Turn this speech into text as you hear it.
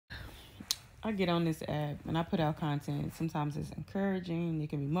I get on this app and I put out content. Sometimes it's encouraging, it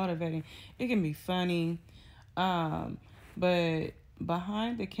can be motivating, it can be funny. Um, but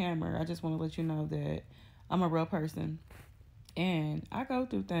behind the camera, I just want to let you know that I'm a real person and I go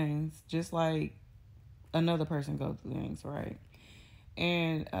through things just like another person goes through things, right?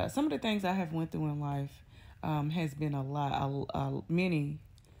 And some of the things I have went through in life has been a lot. Many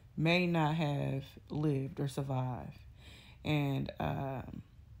may not have lived or survived, and I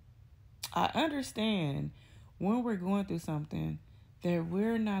understand when we're going through something that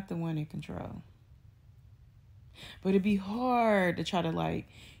we're not the one in control. But it'd be hard to try to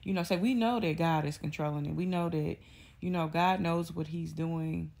say we know that God is controlling it. We know that, God knows what he's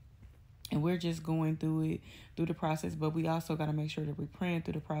doing and we're just going through it through the process, but we also got to make sure that we're praying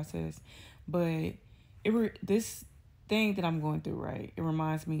through the process. But this thing that I'm going through, right, it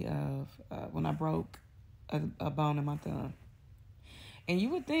reminds me of when I broke a bone in my thumb. And you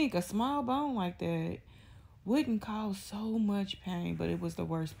would think a small bone like that wouldn't cause so much pain, but it was the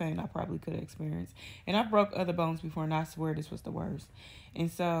worst pain I probably could have experienced. And I broke other bones before, and I swear this was the worst.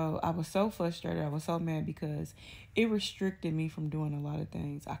 And so I was so frustrated. I was so mad because it restricted me from doing a lot of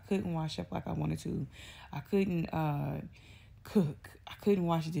things. I couldn't wash up like I wanted to. I couldn't cook. I couldn't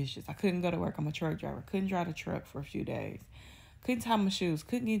wash dishes. I couldn't go to work. I'm a truck driver. Couldn't drive a truck for a few days. Couldn't tie my shoes.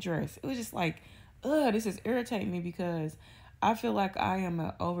 Couldn't get dressed. It was just like, this is irritating me because I feel like I am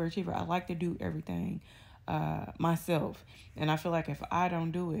an overachiever. I like to do everything myself. And I feel like if I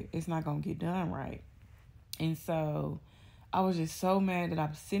don't do it, it's not going to get done right. And so I was just so mad that I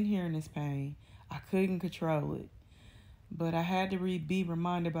was sitting here in this pain. I couldn't control it. But I had to be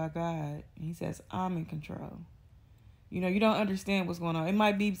reminded by God. And he says, I'm in control. You don't understand what's going on. It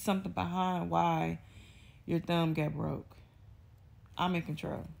might be something behind why your thumb got broke. I'm in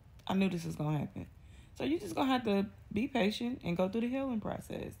control. I knew this was going to happen. So you just going to have to be patient and go through the healing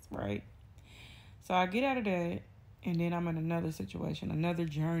process, right? So I get out of that, and then I'm in another situation, another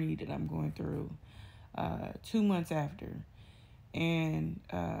journey that I'm going through 2 months after. And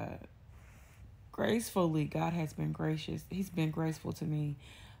gracefully, God has been gracious. He's been graceful to me.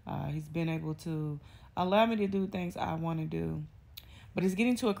 He's been able to allow me to do things I want to do. But it's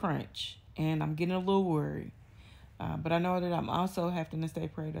getting to a crunch, and I'm getting a little worried. But I know that I'm also having to stay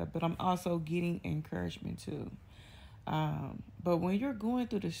prayed up, but I'm also getting encouragement too. But when you're going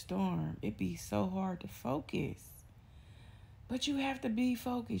through the storm, it be so hard to focus. But you have to be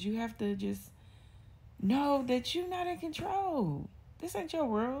focused. You have to just know that you're not in control. This ain't your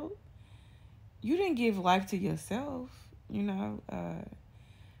world. You didn't give life to yourself.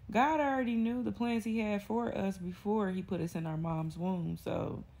 God already knew the plans he had for us before he put us in our mom's womb.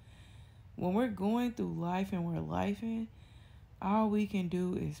 So when we're going through life and we're lifing, all we can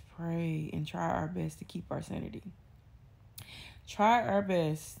do is pray and try our best to keep our sanity. Try our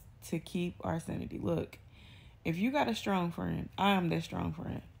best to keep our sanity. Look, if you got a strong friend, I am that strong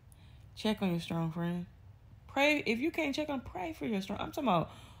friend. Check on your strong friend. Pray. If you can't check on, pray for your strong. I'm talking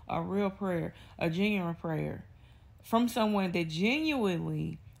about a real prayer, a genuine prayer from someone that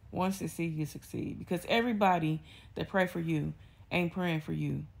genuinely wants to see you succeed. Because everybody that pray for you ain't praying for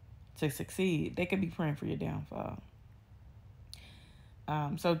you to succeed. They could be praying for your downfall.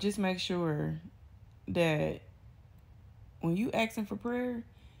 So just make sure that when you asking for prayer,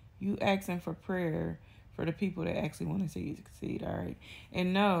 you asking for prayer for the people that actually want to see you succeed, all right?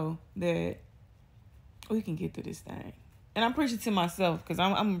 And know that we can get through this thing. And I'm preaching to myself because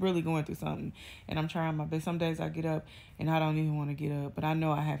I'm really going through something. And I'm trying my best. Some days I get up and I don't even want to get up. But I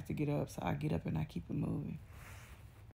know I have to get up. So I get up and I keep it moving.